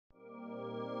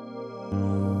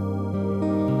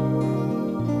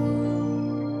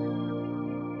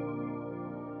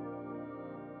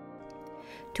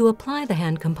To apply the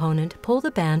hand component, pull the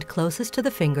band closest to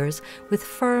the fingers with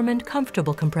firm and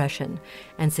comfortable compression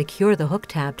and secure the hook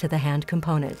tab to the hand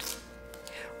component.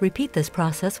 Repeat this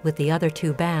process with the other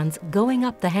two bands going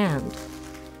up the hand.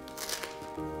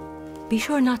 Be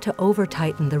sure not to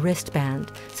over-tighten the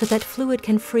wristband so that fluid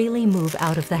can freely move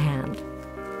out of the hand.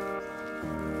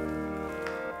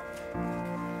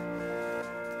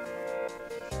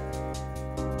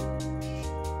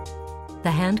 The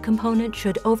hand component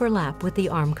should overlap with the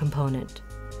arm component.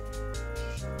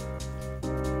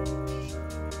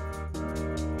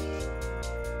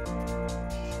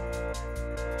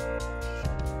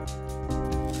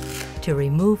 To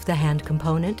remove the hand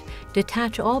component,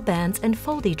 detach all bands and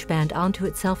fold each band onto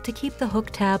itself to keep the hook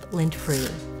tab lint-free.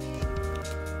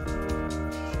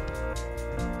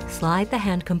 Slide the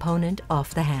hand component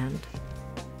off the hand.